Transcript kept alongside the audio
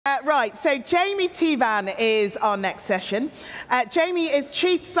Right, so Jaime Teevan is our next session. Jaime is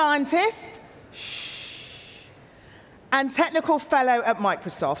Chief Scientist and Technical Fellow at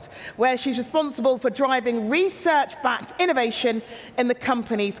Microsoft, where she's responsible for driving research-backed innovation in the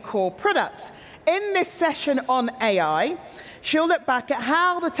company's core products. In this session on AI, she'll look back at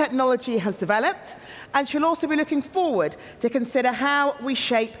how the technology has developed, and she'll also be looking forward to consider how we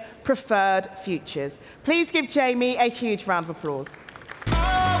shape preferred futures. Please give Jaime a huge round of applause.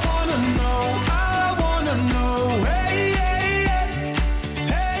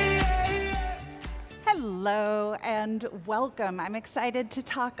 Hello and welcome. I'm excited to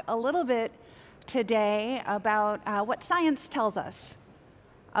talk a little bit today about what science tells us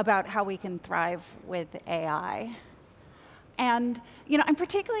about how we can thrive with AI. And I'm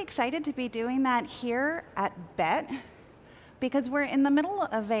particularly excited to be doing that here at Bett because we're in the middle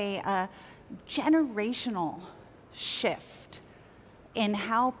of a generational shift in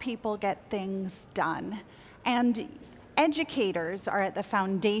how people get things done. And educators are at the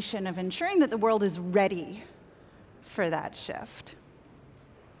foundation of ensuring that the world is ready for that shift.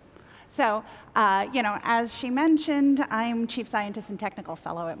 So, as she mentioned, I'm Chief Scientist and Technical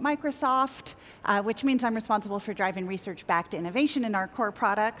Fellow at Microsoft, which means I'm responsible for driving research-backed innovation in our core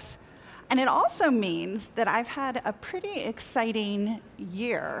products. And it also means that I've had a pretty exciting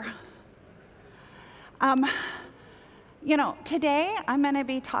year. Today I'm going to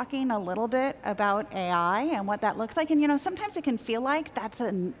be talking a little bit about AI and what that looks like. And sometimes it can feel like that's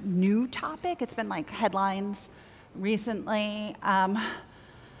a new topic. It's been like headlines recently.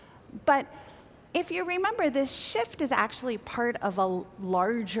 But if you remember, this shift is actually part of a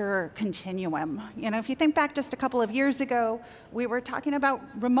larger continuum. If you think back just a couple of years ago, we were talking about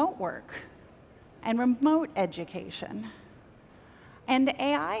remote work and remote education. And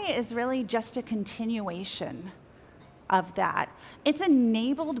AI is really just a continuation of that. It's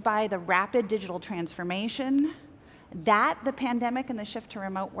enabled by the rapid digital transformation that the pandemic and the shift to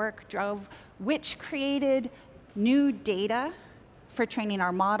remote work drove, which created new data for training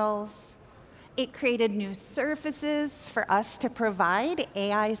our models. It created new surfaces for us to provide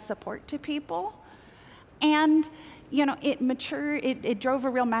AI support to people. And it drove a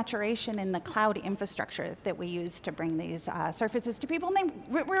real maturation in the cloud infrastructure that we use to bring these surfaces to people. And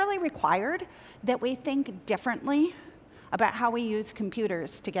they really required that we think differently about how we use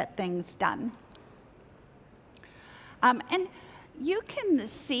computers to get things done. And you can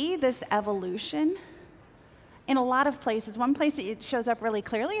see this evolution in a lot of places. One place it shows up really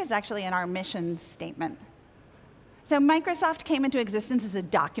clearly is actually in our mission statement. So Microsoft came into existence as a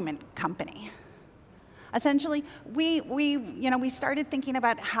document company. Essentially, we started thinking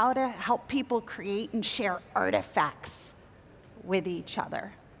about how to help people create and share artifacts with each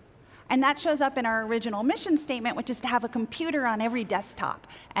other. And that shows up in our original mission statement, which is to have a computer on every desktop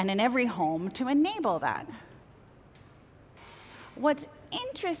and in every home to enable that. What's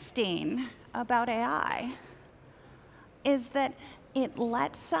interesting about AI is that it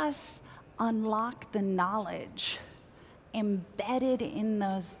lets us unlock the knowledge embedded in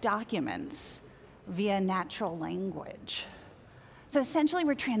those documents via natural language. So essentially,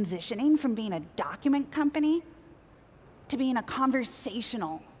 we're transitioning from being a document company to being a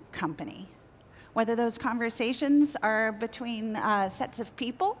conversational company, whether those conversations are between sets of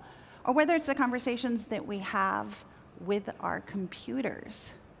people or whether it's the conversations that we have with our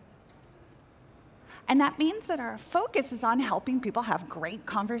computers. And that means that our focus is on helping people have great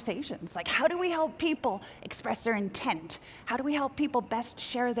conversations. Like, how do we help people express their intent? How do we help people best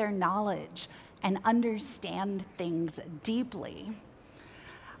share their knowledge and understand things deeply?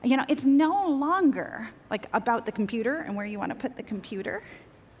 It's no longer like about the computer and where you want to put the computer.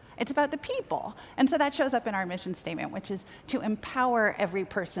 It's about the people. And so that shows up in our mission statement, which is to empower every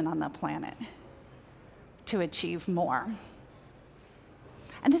person on the planet to achieve more.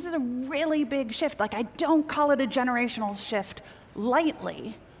 And this is a really big shift. Like, I don't call it a generational shift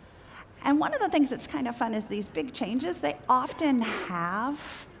lightly. And one of the things that's kind of fun is these big changes, they often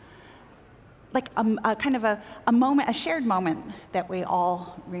have like a kind of a moment, a shared moment that we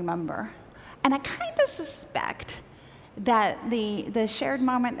all remember. And I kind of suspect that the shared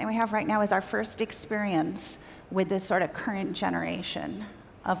moment that we have right now is our first experience with this sort of current generation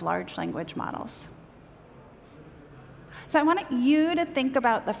of large language models. So I want you to think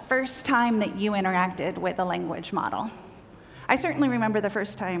about the first time that you interacted with a language model. I certainly remember the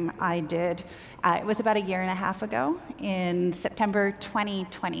first time I did. It was about 1.5 years ago in September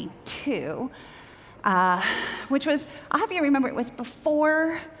 2022, which was, I'll have you remember, it was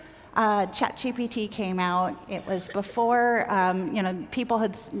before ChatGPT came out. It was before people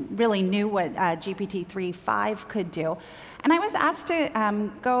had really knew what GPT 3.5 could do. And I was asked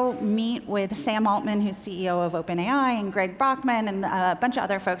to go meet with Sam Altman, who's CEO of OpenAI, and Greg Brockman, and a bunch of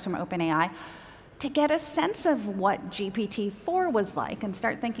other folks from OpenAI, to get a sense of what GPT-4 was like and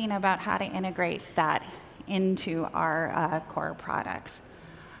start thinking about how to integrate that into our core products.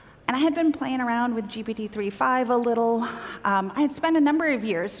 And I had been playing around with GPT 3.5 a little. I had spent a number of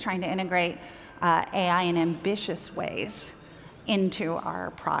years trying to integrate AI in ambitious ways into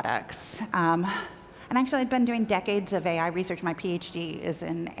our products. And actually, I'd been doing decades of AI research. My PhD is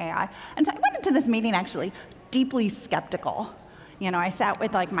in AI. And so I went into this meeting actually deeply skeptical. I sat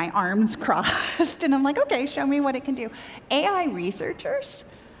with like my arms crossed, and I'm like, okay, show me what it can do. AI researchers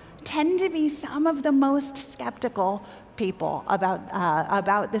tend to be some of the most skeptical people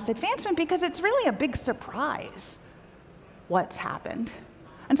about this advancement because it's really a big surprise what's happened.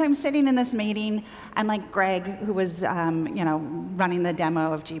 And so I'm sitting in this meeting, and like Greg, who was running the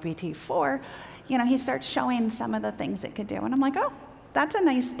demo of GPT-4, he starts showing some of the things it could do. And I'm like, oh, that's a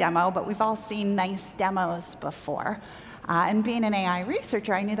nice demo, but we've all seen nice demos before. And being an AI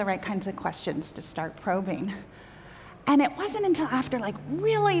researcher, I knew the right kinds of questions to start probing. And it wasn't until after like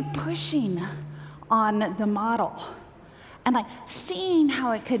really pushing on the model and like seeing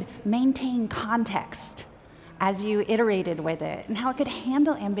how it could maintain context as you iterated with it, and how it could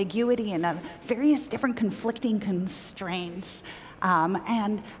handle ambiguity and various different conflicting constraints,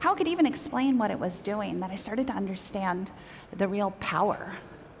 and how it could even explain what it was doing, that I started to understand the real power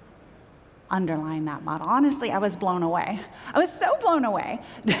underlying that model. Honestly, I was blown away. I was so blown away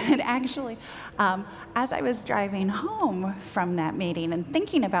that actually, as I was driving home from that meeting and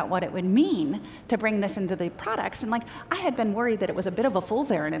thinking about what it would mean to bring this into the products, and like I had been worried that it was a bit of a fool's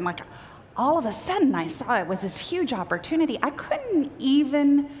errand, and like all of a sudden I saw it was this huge opportunity. I couldn't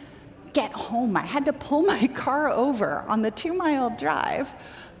even get home. I had to pull my car over on the 2-mile drive,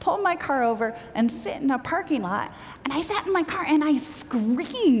 pull my car over and sit in a parking lot, and I sat in my car and I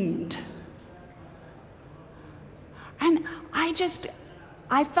screamed. And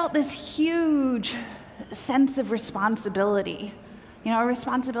I felt this huge sense of responsibility, a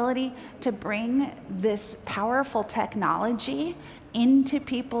responsibility to bring this powerful technology into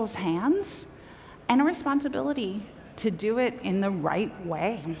people's hands, and a responsibility to do it in the right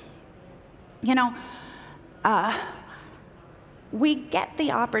way. We get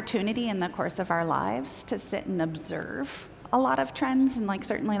the opportunity in the course of our lives to sit and observe a lot of trends, and like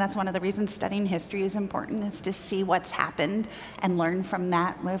certainly that's one of the reasons studying history is important, is to see what's happened and learn from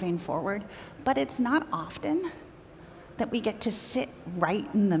that moving forward. But it's not often that we get to sit right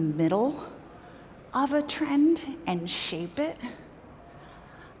in the middle of a trend and shape it.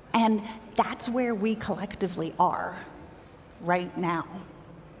 And that's where we collectively are right now.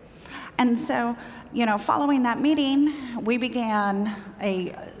 And so, following that meeting, we began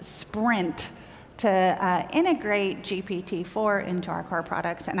a sprint to integrate GPT-4 into our core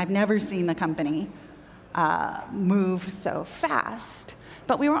products, and I've never seen the company move so fast.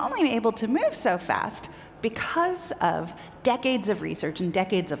 But we were only able to move so fast because of decades of research and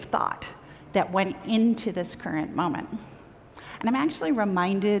decades of thought that went into this current moment. And I'm actually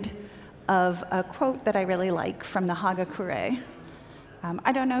reminded of a quote that I really like from the Hagakure.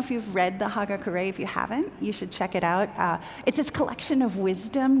 I don't know if you've read the Hagakure. If you haven't, you should check it out. It's this collection of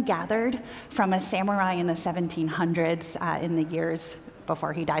wisdom gathered from a samurai in the 1700s, in the years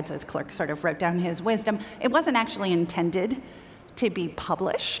before he died, so his clerk sort of wrote down his wisdom. It wasn't actually intended to be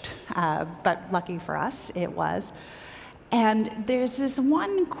published, but lucky for us, it was. And there's this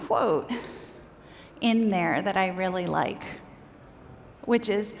one quote in there that I really like, which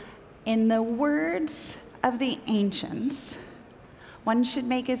is, "In the words of the ancients, one should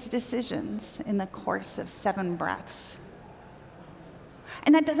make his decisions in the course of 7 breaths."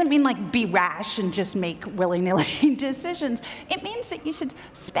 And that doesn't mean like be rash and just make willy-nilly decisions. It means that you should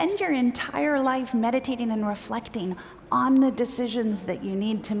spend your entire life meditating and reflecting on the decisions that you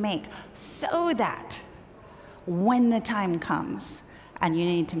need to make, so that when the time comes and you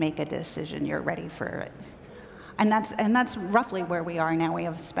need to make a decision, you're ready for it. And that's roughly where we are now. We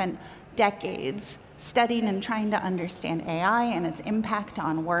have spent decades studying and trying to understand AI and its impact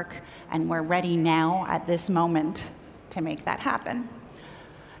on work, and we're ready now at this moment to make that happen.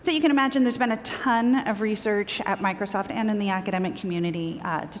 So you can imagine there's been a ton of research at Microsoft and in the academic community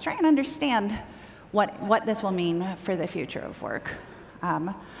to try and understand what this will mean for the future of work.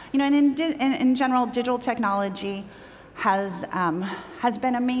 And in general, digital technology has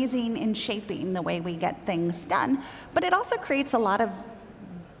been amazing in shaping the way we get things done, but it also creates a lot of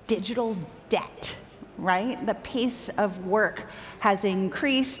digital debt, right? The pace of work has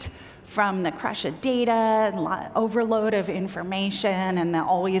increased. from the crush of data, overload of information, and the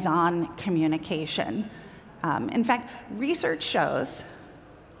always-on communication. In fact, research shows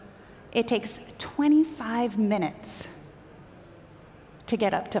it takes 25 minutes to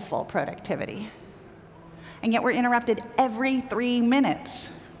get up to full productivity. And yet we're interrupted every 3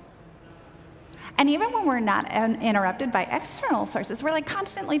 minutes. And even when we're not interrupted by external sources, we're like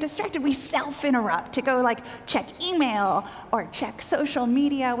constantly distracted. We self-interrupt to go like check email or check social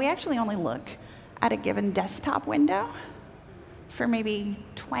media. We actually only look at a given desktop window for maybe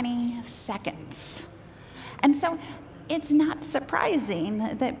 20 seconds. And so it's not surprising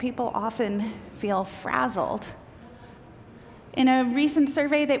that people often feel frazzled. In a recent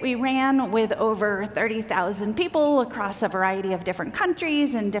survey that we ran with over 30,000 people across a variety of different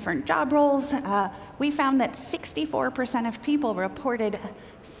countries and different job roles, we found that 64% of people reported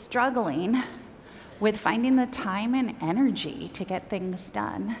struggling with finding the time and energy to get things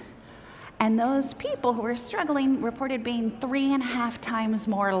done. And those people who were struggling reported being 3.5 times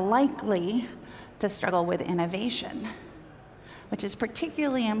more likely to struggle with innovation, which is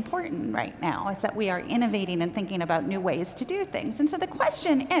particularly important right now, is that we are innovating and thinking about new ways to do things. And so the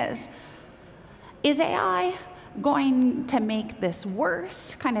question is AI going to make this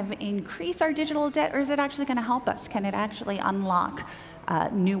worse, kind of increase our digital debt, or is it actually going to help us? Can it actually unlock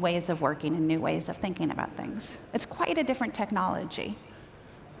new ways of working and new ways of thinking about things? It's quite a different technology.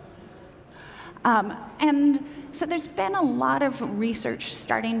 And so there's been a lot of research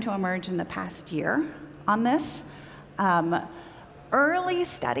starting to emerge in the past year on this. Early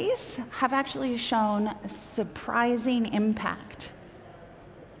studies have actually shown surprising impact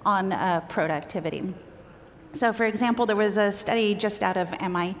on productivity. So for example, there was a study just out of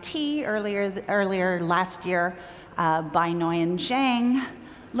MIT earlier last year by Nguyen Zhang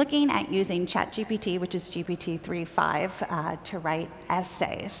looking at using ChatGPT, which is GPT-3.5, to write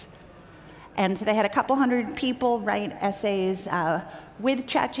essays. And so they had a couple hundred people write essays with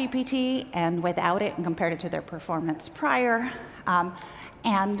ChatGPT and without it, and compared it to their performance prior.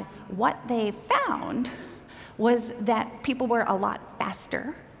 And what they found was that people were a lot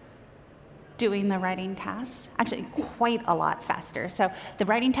faster doing the writing tasks, actually quite a lot faster. So the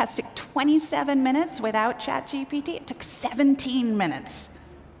writing task took 27 minutes without ChatGPT. It took 17 minutes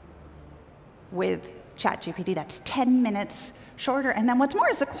with ChatGPT. That's 10 minutes shorter. And then what's more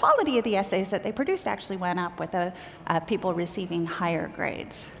is the quality of the essays that they produced actually went up with people receiving higher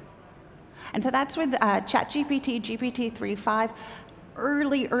grades. And so that's with ChatGPT, GPT-3.5,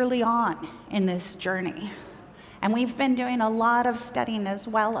 early on in this journey. And we've been doing a lot of studying as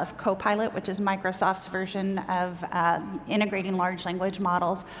well of Copilot, which is Microsoft's version of integrating large language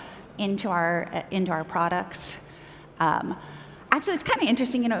models into our products. Actually, it's kind of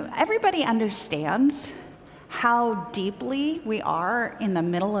interesting, everybody understands how deeply we are in the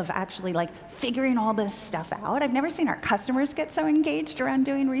middle of actually figuring all this stuff out. I've never seen our customers get so engaged around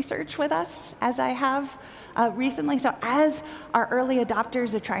doing research with us as I have recently. So as our early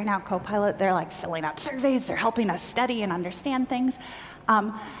adopters are trying out Copilot, they're filling out surveys, they're helping us study and understand things.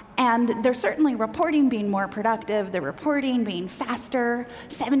 And they're certainly reporting being more productive, they're reporting being faster.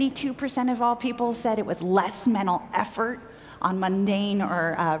 72% of all people said it was less mental effort on mundane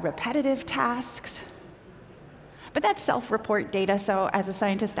or repetitive tasks. But that's self-report data, so as a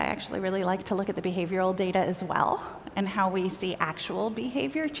scientist, I actually really like to look at the behavioral data as well and how we see actual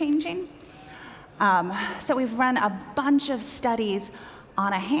behavior changing. So we've run a bunch of studies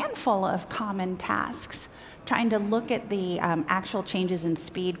on a handful of common tasks, trying to look at the actual changes in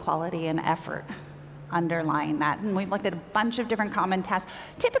speed, quality, and effort underlying that. And we've looked at a bunch of different common tasks.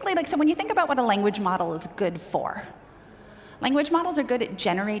 Typically, so when you think about what a language model is good for, language models are good at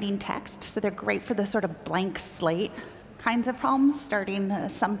generating text, so they're great for the sort of blank slate kinds of problems, starting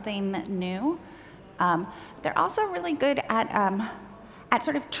something new. They're also really good at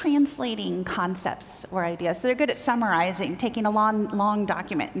sort of translating concepts or ideas. So they're good at summarizing, taking a long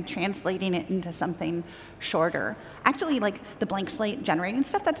document and translating it into something shorter. Actually, the blank slate generating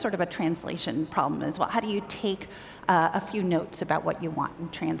stuff, that's sort of a translation problem as well. How do you take a few notes about what you want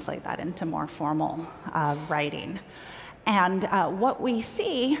and translate that into more formal writing? And what we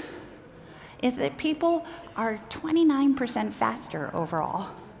see is that people are 29% faster overall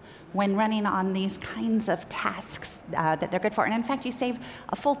when running on these kinds of tasks that they're good for. And in fact, you save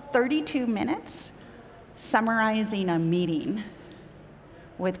a full 32 minutes summarizing a meeting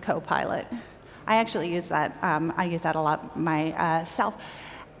with Copilot. I actually use that. I use that a lot myself.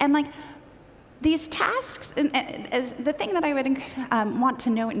 And These tasks, and the thing that I would want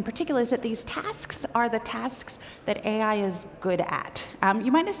to note in particular is that these tasks are the tasks that AI is good at.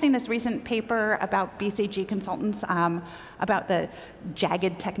 You might have seen this recent paper about BCG consultants about the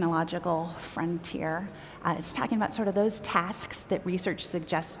jagged technological frontier. It's talking about sort of those tasks that research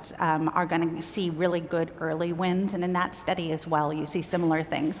suggests are going to see really good early wins. And in that study as well, you see similar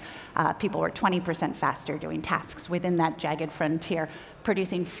things. People were 20% faster doing tasks within that jagged frontier,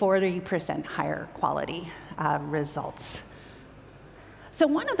 producing 40% higher quality results. So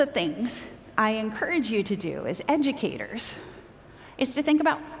one of the things I encourage you to do as educators is to think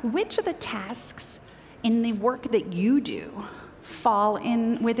about which of the tasks in the work that you do fall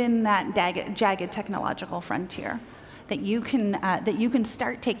within that jagged technological frontier, that you can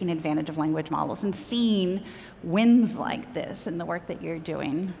start taking advantage of language models and seeing wins like this in the work that you're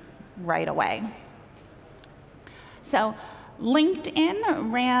doing right away. So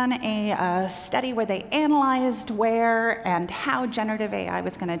LinkedIn ran a study where they analyzed where and how generative AI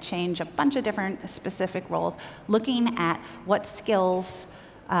was going to change a bunch of different specific roles, looking at what skills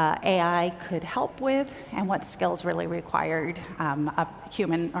AI could help with and what skills really required a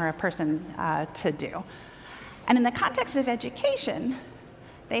human or a person to do. And in the context of education,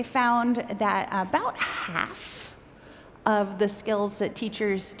 they found that about half of the skills that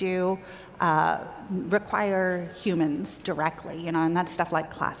teachers do require humans directly, and that's stuff like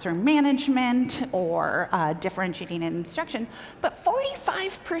classroom management or differentiating instruction. But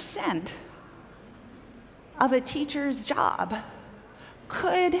 45% of a teacher's job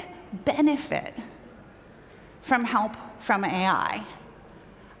could benefit from help from AI.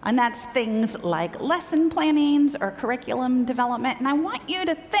 And that's things like lesson plannings or curriculum development. And I want you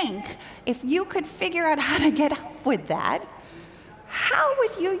to think, if you could figure out how to get help with that, how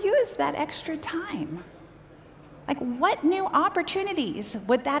would you use that extra time? Like, what new opportunities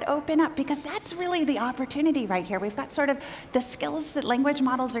would that open up? Because that's really the opportunity right here. We've got sort of the skills that language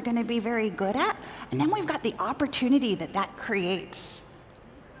models are going to be very good at, and then we've got the opportunity that that creates.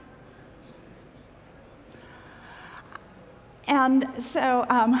 And so,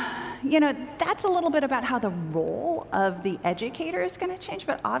 that's a little bit about how the role of the educator is going to change,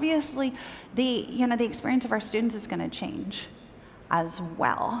 but obviously the experience of our students is going to change as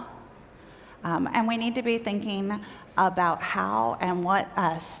well. And we need to be thinking about how and what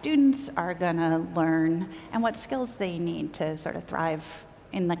students are going to learn and what skills they need to sort of thrive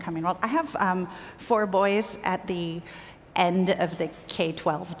in the coming world. I have 4 boys at the end of the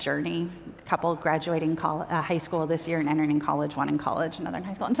K-12 journey, a couple graduating high school this year and entering college, one in college, another in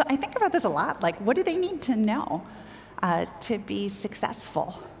high school. And so I think about this a lot, like, what do they need to know to be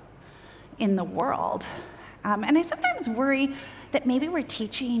successful in the world? And I sometimes worry that maybe we're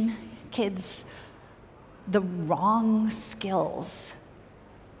teaching kids the wrong skills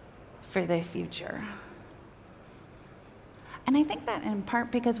for the future. And I think that in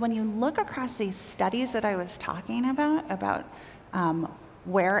part because when you look across these studies that I was talking about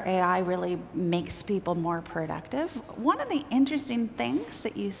where AI really makes people more productive, one of the interesting things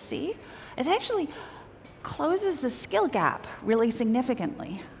that you see is it actually closes the skill gap really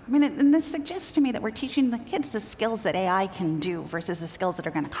significantly. I mean, and this suggests to me that we're teaching the kids the skills that AI can do versus the skills that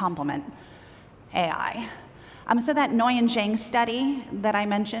are going to complement AI. So that Noy and Zhang study that I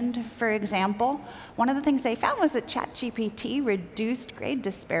mentioned, for example, one of the things they found was that ChatGPT reduced grade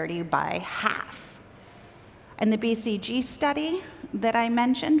disparity by half. And the BCG study that I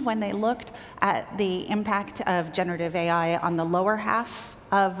mentioned, when they looked at the impact of generative AI on the lower half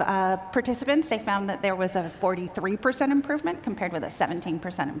of participants, they found that there was a 43% improvement compared with a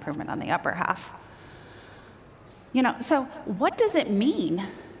 17% improvement on the upper half. So what does it mean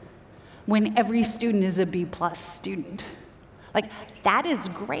when every student is a B+ student? Like, that is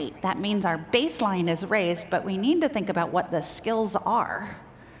great. That means our baseline is raised, but we need to think about what the skills are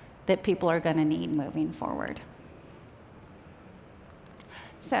that people are going to need moving forward.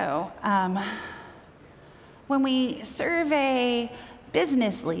 So when we survey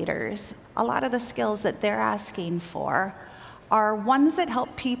business leaders, a lot of the skills that they're asking for are ones that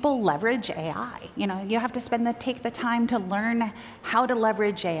help people leverage AI. You have to take the time to learn how to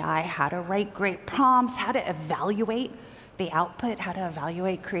leverage AI, how to write great prompts, how to evaluate the output, how to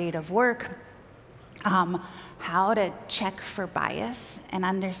evaluate creative work, how to check for bias and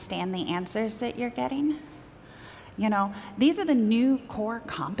understand the answers that you're getting. These are the new core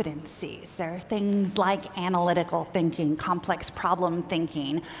competencies. There are things like analytical thinking, complex problem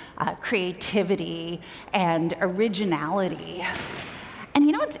thinking, creativity, and originality. And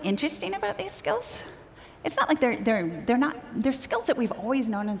you know what's interesting about these skills? It's not like they're skills that we've always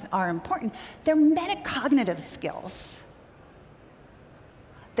known as are important. They're metacognitive skills.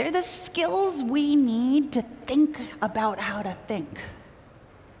 They're the skills we need to think about how to think.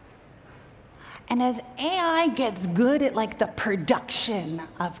 And as AI gets good at like the production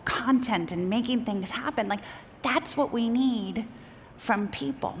of content and making things happen, like that's what we need from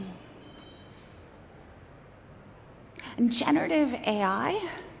people. And generative AI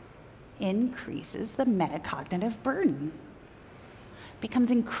increases the metacognitive burden. It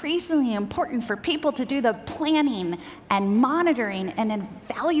becomes increasingly important for people to do the planning and monitoring and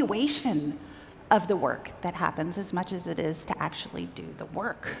evaluation of the work that happens as much as it is to actually do the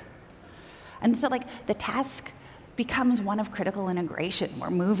work. And so like the task becomes one of critical integration. We're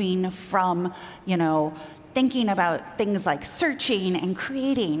moving from, thinking about things like searching and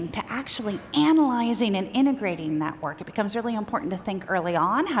creating to actually analyzing and integrating that work. It becomes really important to think early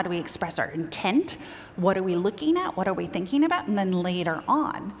on, how do we express our intent? What are we looking at? What are we thinking about? And then later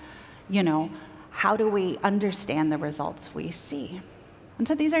on, how do we understand the results we see? And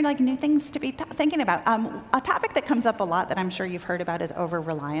so these are like new things to be thinking about. A topic that comes up a lot that I'm sure you've heard about is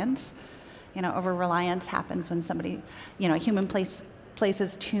over-reliance. Over-reliance happens when somebody, a human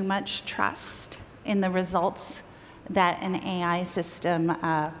places too much trust in the results that an AI system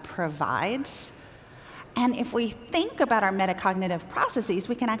provides. And if we think about our metacognitive processes,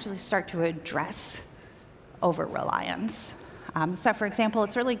 we can actually start to address over-reliance. So for example,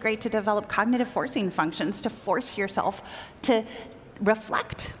 it's really great to develop cognitive forcing functions to force yourself to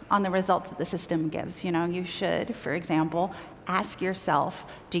reflect on the results that the system gives. You should, for example, ask yourself,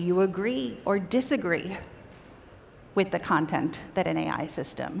 do you agree or disagree with the content that an AI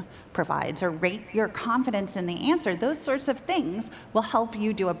system provides, or rate your confidence in the answer? Those sorts of things will help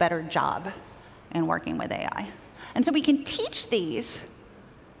you do a better job in working with AI. And so we can teach these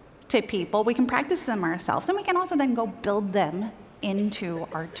to people, we can practice them ourselves, and we can also then go build them into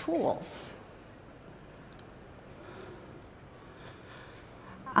our tools.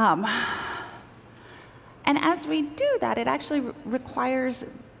 And as we do that, it actually requires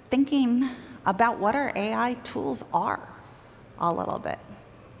thinking about what our AI tools are a little bit.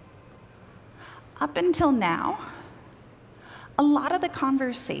 Up until now, a lot of the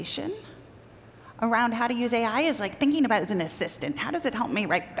conversation around how to use AI is like thinking about it as an assistant. How does it help me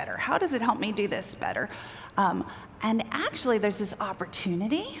write better? How does it help me do this better? And actually, there's this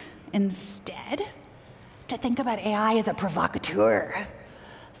opportunity instead to think about AI as a provocateur,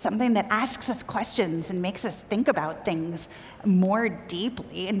 something that asks us questions and makes us think about things more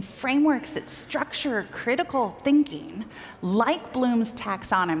deeply, and frameworks that structure critical thinking, like Bloom's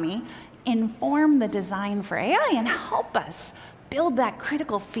taxonomy, inform the design for AI and help us build that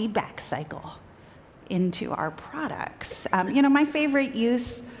critical feedback cycle into our products. My favorite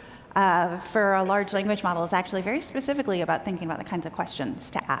use for a large language model is actually very specifically about thinking about the kinds of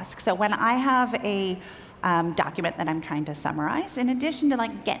questions to ask. So when I have a document that I'm trying to summarize, in addition to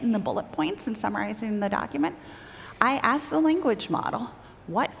like getting the bullet points and summarizing the document, I ask the language model,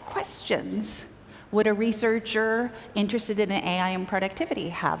 what questions would a researcher interested in AI and productivity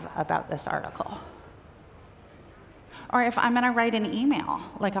have about this article? Or if I'm going to write an email,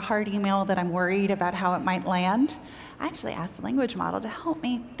 like a hard email that I'm worried about how it might land, I actually ask the language model to help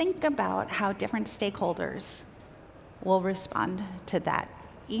me think about how different stakeholders will respond to that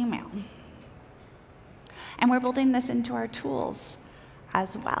email. And we're building this into our tools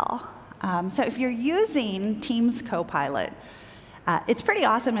as well. So if you're using Teams Copilot, it's pretty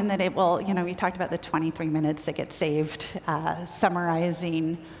awesome in that it will, we talked about the 23 minutes that get saved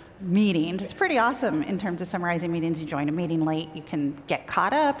summarizing meetings. It's pretty awesome in terms of summarizing meetings. You join a meeting late, you can get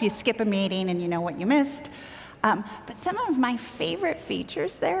caught up, you skip a meeting and you know what you missed. But some of my favorite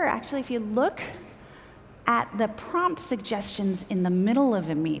features there are actually, if you look at the prompt suggestions in the middle of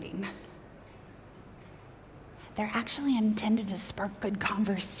a meeting, they're actually intended to spark good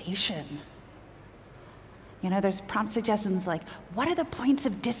conversation. There's prompt suggestions like, what are the points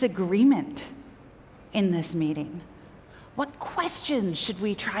of disagreement in this meeting? What questions should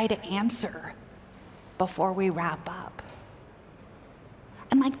we try to answer before we wrap up?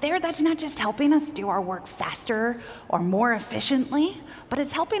 And that's not just helping us do our work faster or more efficiently, but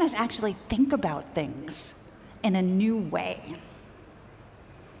it's helping us actually think about things in a new way.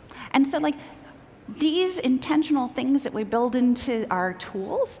 And so these intentional things that we build into our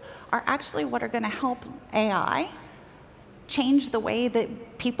tools are actually what are going to help AI change the way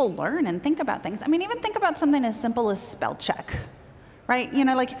that people learn and think about things. Even think about something as simple as spell check, right?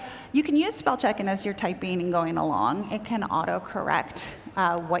 You can use spell check, and as you're typing and going along, it can auto-correct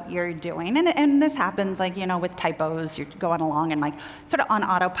what you're doing. And this happens, with typos, you're going along, and sort of on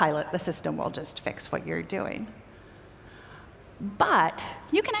autopilot, the system will just fix what you're doing. But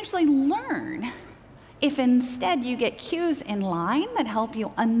you can actually learn if instead you get cues in line that help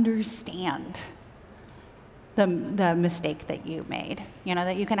you understand the mistake that you made.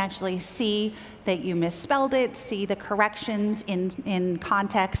 That you can actually see that you misspelled it, see the corrections in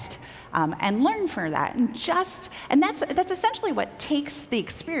context, and learn from that. And that's essentially what takes the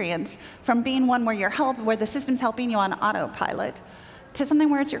experience from being one where the system's helping you on autopilot to something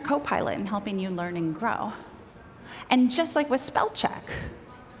where it's your co-pilot and helping you learn and grow. And just like with spell check,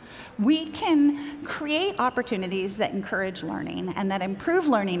 we can create opportunities that encourage learning and that improve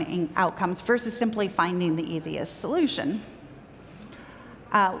learning outcomes versus simply finding the easiest solution.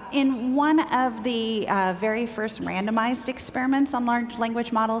 In one of the very first randomized experiments on large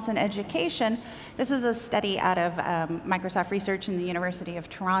language models in education, this is a study out of Microsoft Research in the University of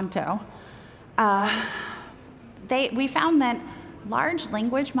Toronto. We found that large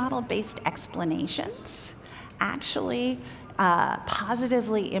language model-based explanations actually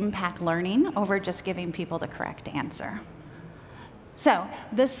positively impact learning over just giving people the correct answer. So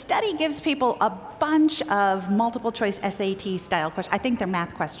the study gives people a bunch of multiple choice SAT style questions. I think they're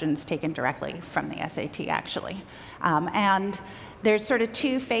math questions taken directly from the SAT, actually. And there's sort of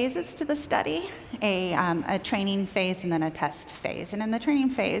two phases to the study, a training phase and then a test phase. And in the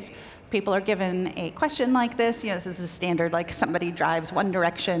training phase, people are given a question like this. This is a standard, like somebody drives one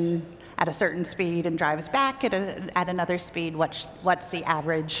direction at a certain speed and drives back at another speed. What's the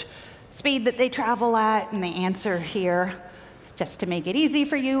average speed that they travel at? And the answer here, just to make it easy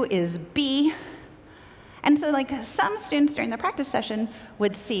for you, is B. And so some students during the practice session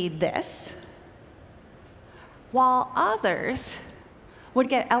would see this, while others would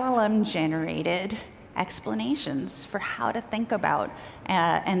get LLM-generated explanations for how to think about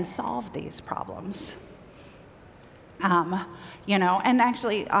and solve these problems. And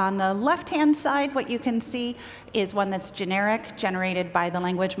actually on the left-hand side, what you can see is one that's generic, generated by the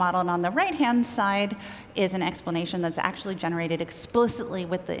language model, and on the right-hand side is an explanation that's actually generated explicitly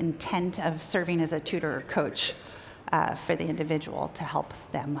with the intent of serving as a tutor or coach for the individual to help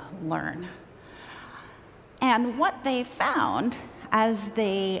them learn. And what they found as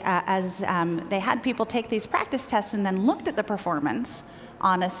they had people take these practice tests and then looked at the performance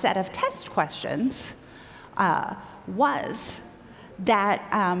on a set of test questions, was that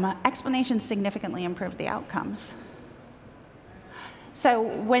explanations significantly improved the outcomes. So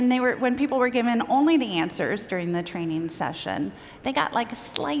when people were given only the answers during the training session, they got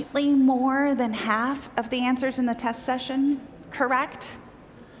slightly more than half of the answers in the test session correct.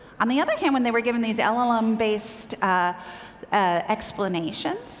 On the other hand, when they were given these LLM-based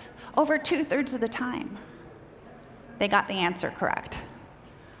explanations, over 2/3 of the time, they got the answer correct.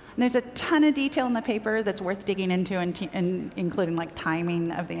 And there's a ton of detail in the paper that's worth digging into, including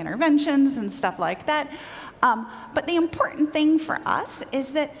timing of the interventions and stuff like that. But the important thing for us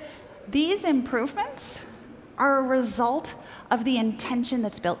is that these improvements are a result of the intention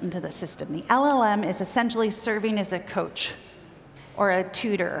that's built into the system. The LLM is essentially serving as a coach or a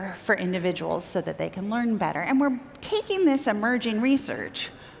tutor for individuals so that they can learn better. And we're taking this emerging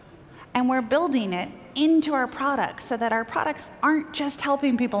research and we're building it into our products so that our products aren't just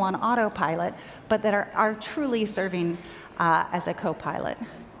helping people on autopilot, but that are truly serving as a co-pilot.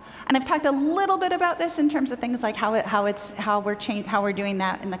 And I've talked a little bit about this in terms of things like how we're doing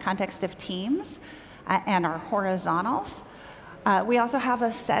that in the context of teams and our horizontals. We also have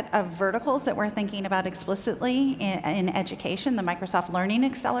a set of verticals that we're thinking about explicitly in education, the Microsoft Learning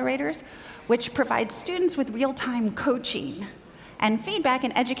Accelerators, which provide students with real-time coaching and feedback,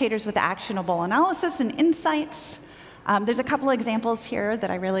 and educators with actionable analysis and insights. There's a couple examples here that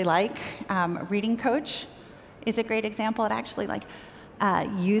I really like. Reading Coach is a great example. It actually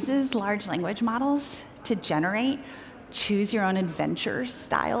uses large language models to generate choose-your-own-adventure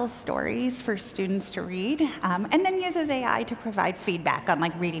style stories for students to read, and then uses AI to provide feedback on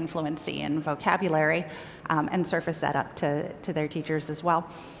reading fluency and vocabulary, and surface that up to their teachers as well.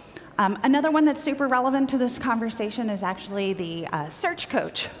 Another one that's super relevant to this conversation is actually the Search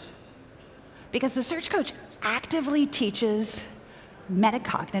Coach, because the Search Coach actively teaches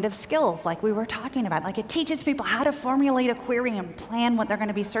metacognitive skills like we were talking about. It teaches people how to formulate a query and plan what they're going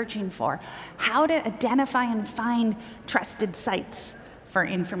to be searching for, how to identify and find trusted sites for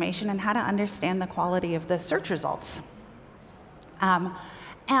information, and how to understand the quality of the search results.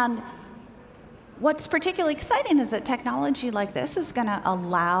 And what's particularly exciting is that technology like this is going to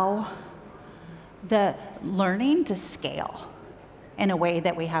allow the learning to scale in a way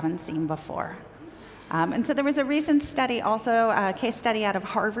that we haven't seen before. And so there was a recent study, also a case study out of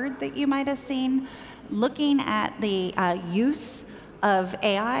Harvard that you might have seen, looking at the use of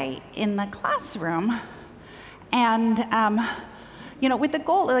AI in the classroom. And with the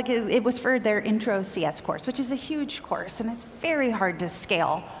goal, like it was for their Intro CS course, which is a huge course, and it's very hard to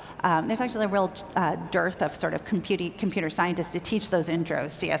scale. There's actually a real dearth of sort of computer scientists to teach those Intro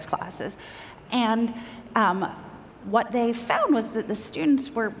CS classes. And what they found was that the students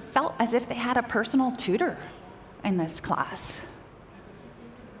felt as if they had a personal tutor in this class.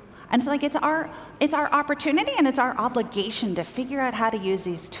 And so like it's our opportunity and it's our obligation to figure out how to use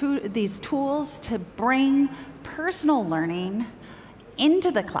these tools to bring personal learning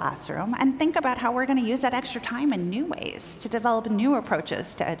into the classroom and think about how we're going to use that extra time in new ways to develop new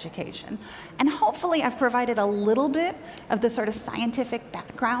approaches to education. And hopefully I've provided a little bit of the sort of scientific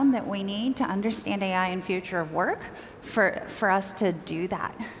background that we need to understand AI and future of work for us to do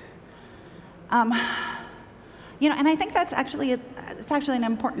that. And I think that's actually an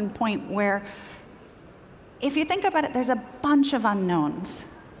important point where, if you think about it, there's a bunch of unknowns.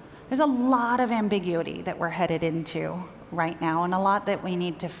 There's a lot of ambiguity that we're headed into right now, and a lot that we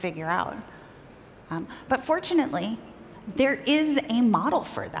need to figure out. But fortunately, there is a model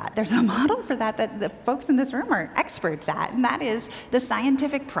for that. There's a model for that that the folks in this room are experts at, and that is the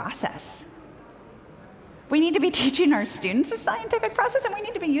scientific process. We need to be teaching our students the scientific process, and we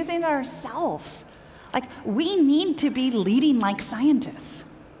need to be using it ourselves. Like, we need to be leading like scientists.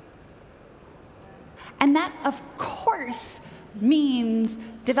 And that, of course, means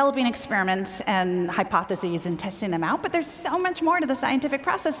developing experiments and hypotheses and testing them out, but there's so much more to the scientific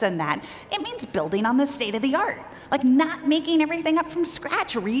process than that. It means building on the state of the art, like not making everything up from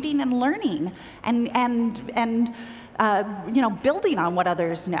scratch, reading and learning, and building on what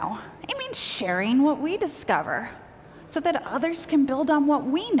others know. It means sharing what we discover so that others can build on what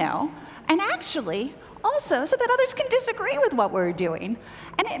we know, and actually also so that others can disagree with what we're doing.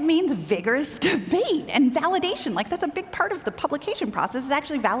 And it means vigorous debate and validation. Like, that's a big part of the publication process, is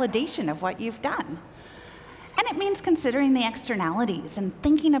actually validation of what you've done. And it means considering the externalities and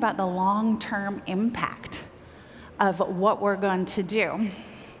thinking about the long-term impact of what we're going to do.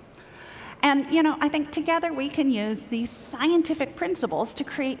 And I think together we can use these scientific principles to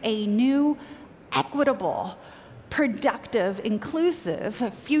create a new, equitable, productive, inclusive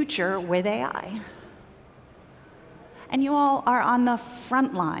future with AI. And you all are on the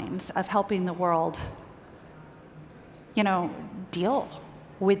front lines of helping the world, deal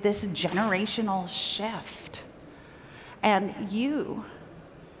with this generational shift. And you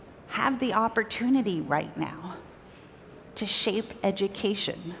have the opportunity right now to shape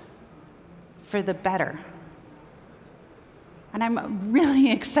education for the better. And I'm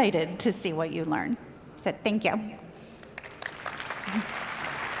really excited to see what you learn. So thank you.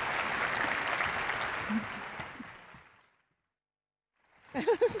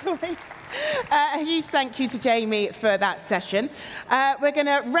 Sorry. A huge thank you to Jaime for that session. We're going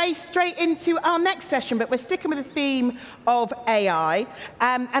to race straight into our next session, but we're sticking with the theme of AI.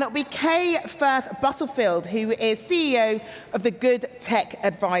 And it'll be Kay Firth Butterfield, who is CEO of the Good Tech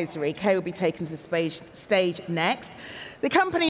Advisory. Kay will be taken to the stage next. The company